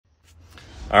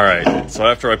All right, so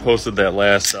after I posted that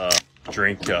last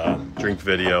drink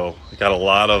video, I got a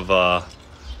lot of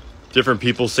different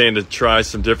people saying to try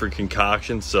some different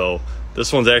concoctions. So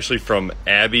this one's actually from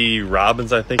Abby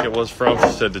Robbins, I think it was from. She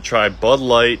said to try Bud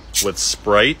Light with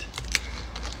Sprite.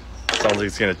 Sounds like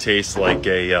it's gonna taste like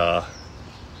a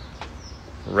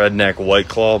redneck White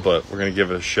Claw, but we're gonna give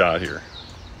it a shot here.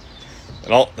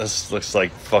 And this looks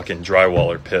like fucking drywall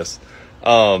or piss.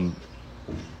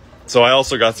 So I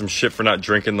also got some shit for not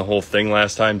drinking the whole thing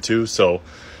last time too. So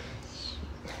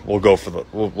we'll go for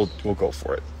we'll go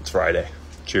for it. It's Friday.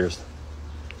 Cheers.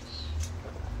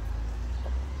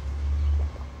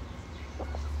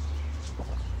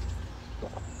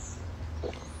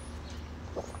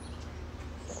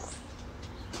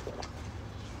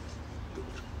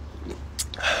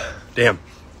 Damn.